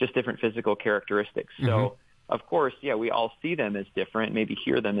just different physical characteristics. So, of course, we all see them as different, maybe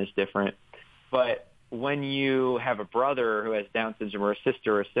hear them as different. But when you have a brother who has Down syndrome, or a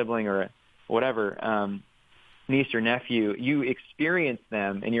sister or a sibling or whatever, niece or nephew, you experience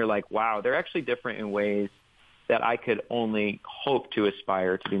them and you're like, wow, they're actually different in ways that I could only hope to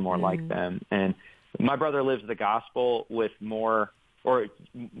aspire to be more like them. And my brother lives the gospel with more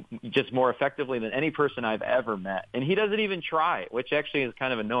effectively than any person I've ever met. And he doesn't even try, which actually is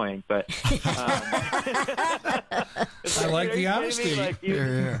kind of annoying, but I like the honesty.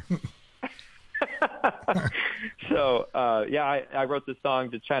 So, I wrote this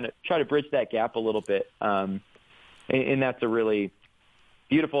song to try to bridge that gap a little bit. And that's a really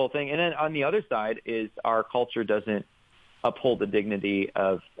beautiful thing. And then on the other side is our culture doesn't uphold the dignity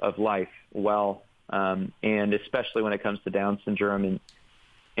of life well. And especially when it comes to Down syndrome,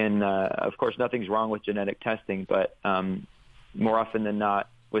 and of course, nothing's wrong with genetic testing, but more often than not,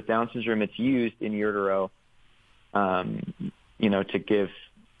 with Down syndrome, it's used in utero, to give,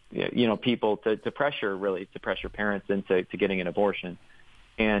 people to pressure parents into getting an abortion.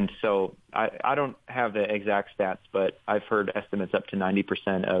 And so I don't have the exact stats, but I've heard estimates up to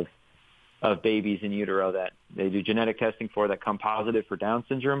 90% of babies in utero that they do genetic testing for that come positive for Down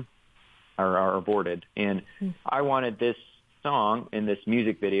syndrome are aborted. And I wanted this song, in this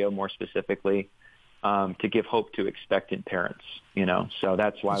music video more specifically, to give hope to expectant parents, So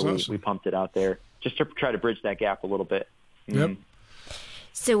that's why we pumped it out there, just to try to bridge that gap a little bit. Yep.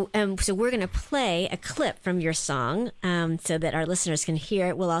 So we're going to play a clip from your song so that our listeners can hear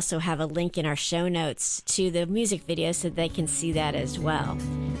it. We'll also have a link in our show notes to the music video so they can see that as well.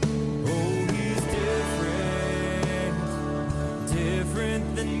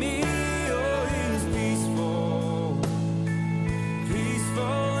 Different than me, oh, he's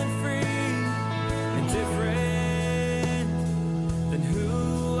peaceful and free, and different than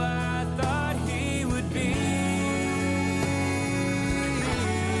who I thought he would be.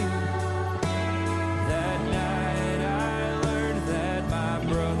 That night I learned that my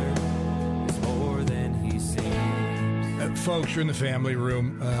brother is more than he seems. Folks, you're in the family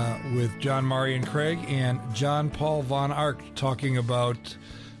room with John, Mari, and Craig, and John Paul Von Ark talking about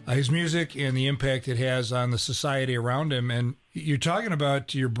his music and the impact it has on the society around him. And you're talking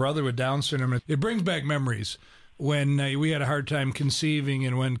about your brother with Down syndrome. It brings back memories when we had a hard time conceiving,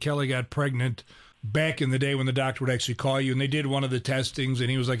 and when Kelly got pregnant back in the day when the doctor would actually call you, and they did one of the testings, and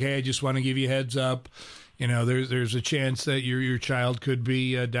he was like, hey, I just want to give you a heads up. There's a chance that your child could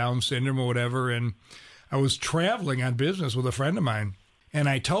be Down syndrome or whatever. And I was traveling on business with a friend of mine, and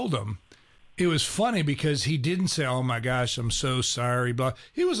I told him. It was funny because he didn't say, oh, my gosh, I'm so sorry. Blah.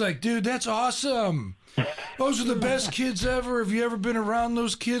 He was like, dude, that's awesome. Those are the best kids ever. Have you ever been around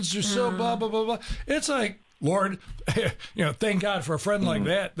those kids? They're so blah, blah, blah, blah. It's like, Lord, thank God for a friend like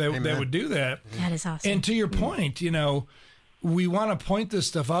that would do that. That is awesome. And to your point, we want to point this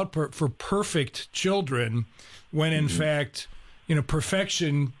stuff out for perfect children when, in fact,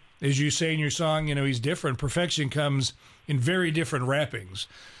 perfection, as you say in your song, he's different. Perfection comes in very different wrappings.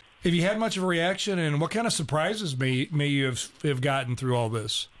 Have you had much of a reaction, and what kind of surprises may you have gotten through all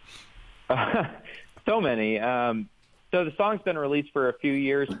this? So many. So the song's been released for a few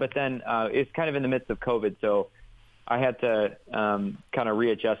years, but then it's kind of in the midst of COVID, so I had to kind of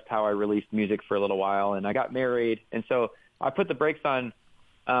readjust how I released music for a little while, and I got married, and so I put the brakes on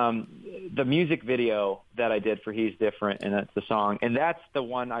the music video that I did for He's Different, and that's the song. And that's the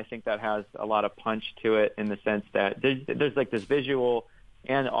one I think that has a lot of punch to it, in the sense that there's like this visual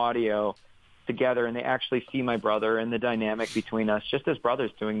and audio together, and they actually see my brother and the dynamic between us just as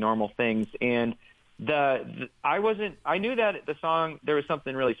brothers doing normal things. And I knew that the song, there was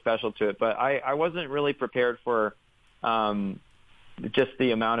something really special to it, but I wasn't really prepared for just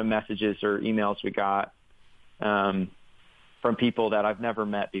the amount of messages or emails we got from people that I've never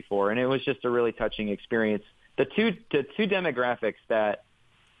met before. And it was just a really touching experience. The two demographics that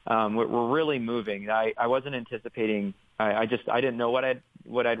were really moving, I wasn't anticipating. I didn't know what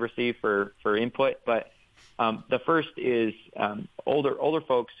I'd receive for input, but the first is older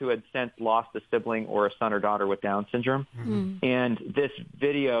folks who had since lost a sibling or a son or daughter with Down syndrome. Mm-hmm. And this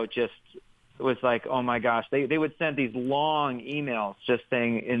video just was like, oh my gosh, they would send these long emails just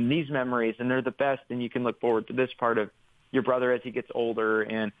saying, in these memories, and they're the best, and you can look forward to this part of your brother as he gets older.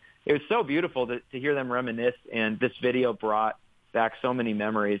 And it was so beautiful to hear them reminisce, and this video brought back so many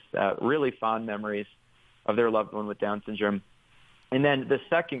memories, really fond memories of their loved one with Down syndrome. And then the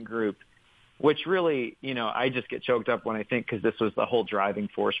second group, which really, I just get choked up when I think, because this was the whole driving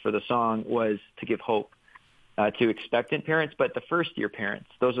force for the song, was to give hope to expectant parents. But the first-year parents,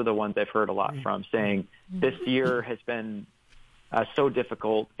 those are the ones I've heard a lot from, saying this year has been so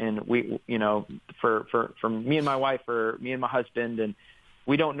difficult, and we, for me and my wife, for me and my husband, and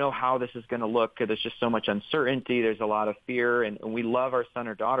we don't know how this is going to look, because there's just so much uncertainty. There's a lot of fear, and we love our son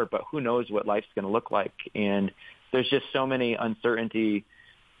or daughter, but who knows what life's going to look like. And there's just so many uncertainty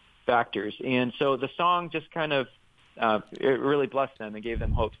factors. And so the song just kind of, it really blessed them and gave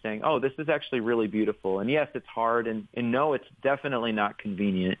them hope, saying, oh, this is actually really beautiful. And yes, it's hard, and no, it's definitely not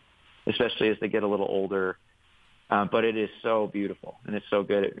convenient, especially as they get a little older. But it is so beautiful, and it's so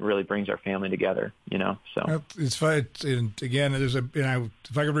good. It really brings our family together, So it's fun. And again,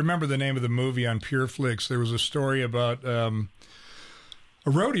 if I could remember the name of the movie on Pure Flix, there was a story about a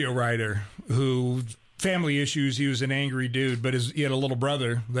rodeo rider who, family issues, he was an angry dude, but he had a little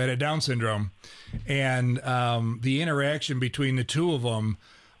brother that had Down syndrome, and the interaction between the two of them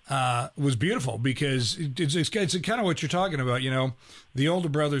was beautiful, because it's kind of what you're talking about. The older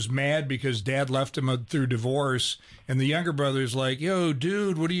brother's mad because dad left him through divorce, and the younger brother's like, yo,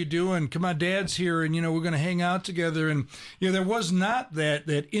 dude, what are you doing? Come on, dad's here, and we're going to hang out together. And there was not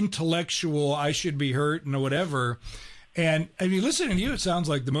that intellectual I should be hurt and whatever. And I mean, listening to you, it sounds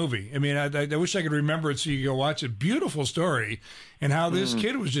like the movie. I mean, I wish I could remember it so you could go watch it. Beautiful story, and how this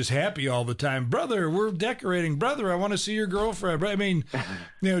kid was just happy all the time. Brother, we're decorating. Brother, I want to see your girlfriend. I mean,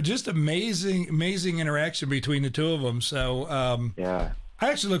 just amazing interaction between the two of them. So, yeah. I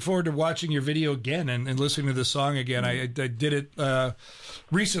actually look forward to watching your video again and listening to the song again. I did it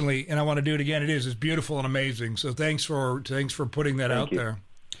recently, and I want to do it again. It's beautiful and amazing. So thanks for putting that out there.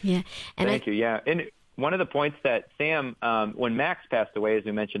 Yeah, and Thank you. Yeah, and one of the points that Sam, when Max passed away, as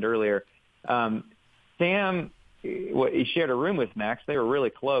we mentioned earlier, Sam, he shared a room with Max. They were really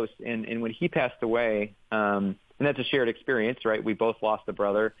close, and when he passed away, and that's a shared experience, right? We both lost a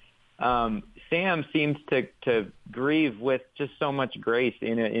brother. Sam seems to grieve with just so much grace,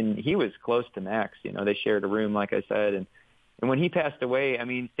 and he was close to Max. They shared a room, like I said, and when he passed away, I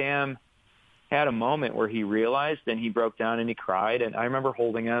mean, Sam had a moment where he realized, and he broke down and he cried, and I remember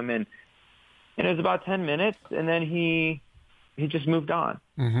holding him, and it was about 10 minutes, and then he just moved on,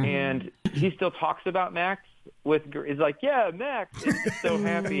 and he still talks about Max he's like, yeah, Max, and he's so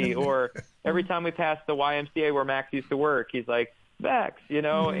happy. Or every time we pass the YMCA where Max used to work, he's like, Max,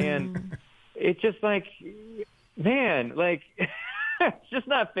 and it's just like, man, like, it's just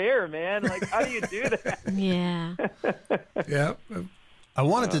not fair, man. Like, how do you do that? Yeah. Yeah. I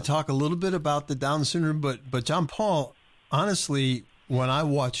wanted to talk a little bit about the Down syndrome, but John Paul, honestly, when I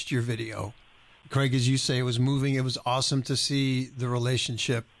watched your video, Craig, as you say, it was moving. It was awesome to see the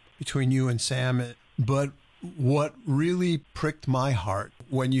relationship between you and Sam. But what really pricked my heart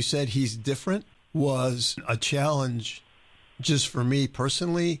when you said he's different was a challenge just for me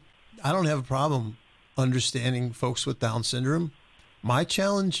personally. I don't have a problem understanding folks with Down syndrome. My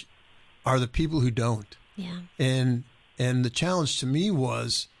challenge are the people who don't. Yeah. And the challenge to me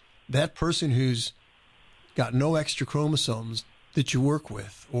was that person who's got no extra chromosomes that you work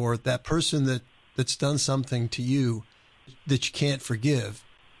with, or that person that's done something to you that you can't forgive.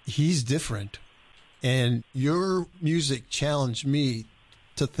 He's different. And your music challenged me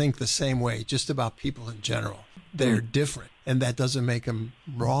to think the same way just about people in general. They're different, and that doesn't make them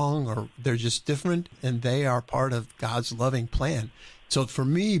wrong, or they're just different, and they are part of God's loving plan. So for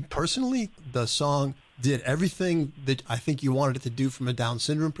me personally, the song did everything that I think you wanted it to do from a Down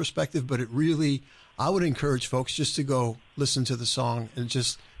syndrome perspective, but it really, I would encourage folks just to go listen to the song and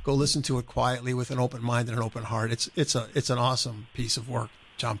just go listen to it quietly with an open mind and an open heart. It's an awesome piece of work,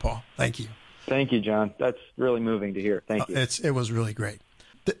 John Paul. Thank you. Thank you, John. That's really moving to hear. Thank you. It was really great.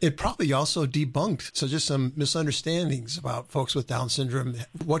 It probably also debunked just some misunderstandings about folks with Down syndrome.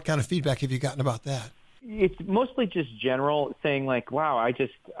 What kind of feedback have you gotten about that? It's mostly just general, saying like, wow,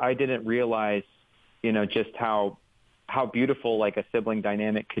 I didn't realize, just how beautiful like a sibling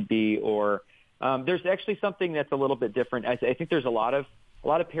dynamic could be. Or there's actually something that's a little bit different. I think there's a lot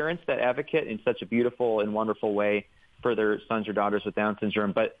of parents that advocate in such a beautiful and wonderful way for their sons or daughters with Down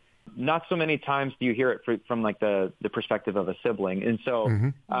syndrome, but not so many times do you hear it from like the perspective of a sibling. And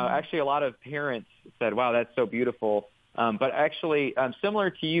so actually a lot of parents said, wow, that's so beautiful. But actually,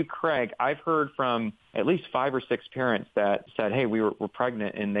 similar to you, Craig, I've heard from at least 5 or 6 parents that said, hey, we're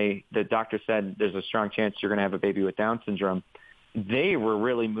pregnant, and the doctor said there's a strong chance you're going to have a baby with Down syndrome. They were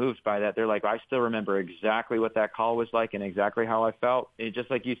really moved by that. They're like, I still remember exactly what that call was like and exactly how I felt. And just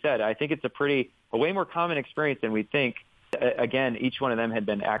like you said, I think it's a way more common experience than we think. Again, each one of them had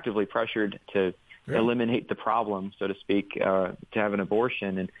been actively pressured to eliminate the problem, so to speak, to have an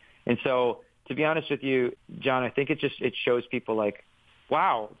abortion. And so, to be honest with you, John, I think it shows people like,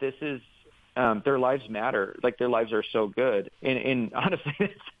 wow, this is, their lives matter. Like, their lives are so good. And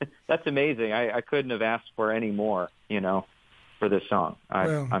honestly, that's amazing. I couldn't have asked for any more, for this song.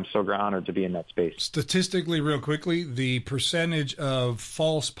 I'm so honored to be in that space. Statistically, real quickly, the percentage of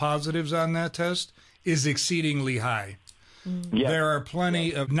false positives on that test is exceedingly high. Yeah. There are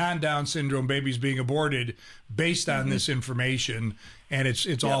plenty of non-Down syndrome babies being aborted based on this information, and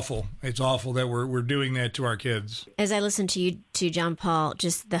it's awful. It's awful that we're doing that to our kids. As I listen to you, to John Paul,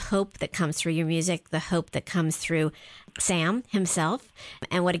 just the hope that comes through your music, the hope that comes through Sam himself,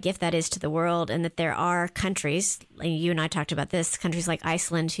 and what a gift that is to the world, and that there are countries, you and I talked about this, countries like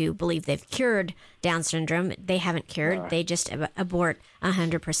Iceland who believe they've cured Down syndrome. They haven't cured. They just abort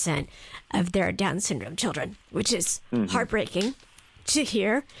 100% of their Down syndrome children, which is heartbreaking to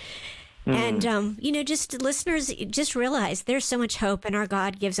hear. And, just listeners, just realize there's so much hope, and our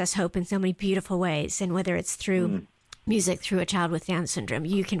God gives us hope in so many beautiful ways. And whether it's through music, through a child with Down syndrome,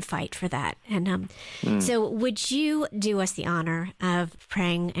 you can fight for that. And so would you do us the honor of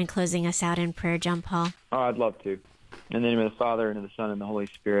praying and closing us out in prayer, John Paul? Oh, I'd love to. In the name of the Father, and of the Son, and the Holy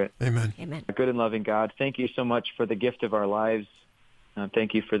Spirit. Amen. Amen. Good and loving God, thank you so much for the gift of our lives.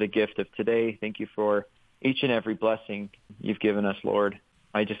 Thank you for the gift of today. Thank you for each and every blessing you've given us, Lord.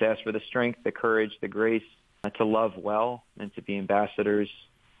 I just ask for the strength, the courage, the grace to love well and to be ambassadors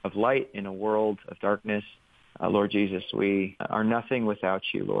of light in a world of darkness. Lord Jesus, we are nothing without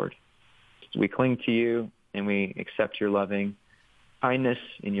you, Lord. We cling to you and we accept your loving kindness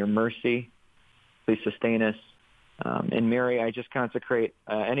and your mercy. Please sustain us. And Mary, I just consecrate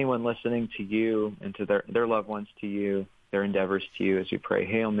anyone listening to you and to their loved ones to you, their endeavors to you as we pray.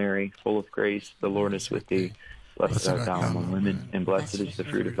 Hail Mary, full of grace, the Lord is with thee. Blessed art thou among women, and blessed is the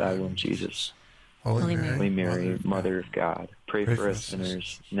fruit of thy womb, Jesus. Holy Mary, Mother of God, pray for us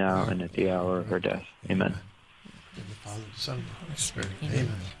sinners, now and at the hour of our death. Amen. Father, Son, Holy Spirit.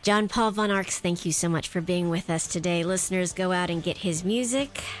 Amen. John Paul von Arx, thank you so much for being with us today. Listeners, go out and get his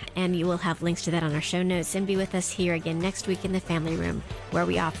music, and you will have links to that on our show notes. And be with us here again next week in the Family Room, where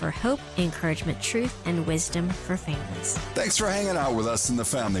we offer hope, encouragement, truth, and wisdom for families. Thanks for hanging out with us in the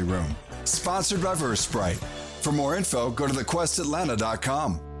Family Room. Sponsored by VerseBrite. For more info, go to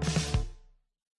thequestatlanta.com.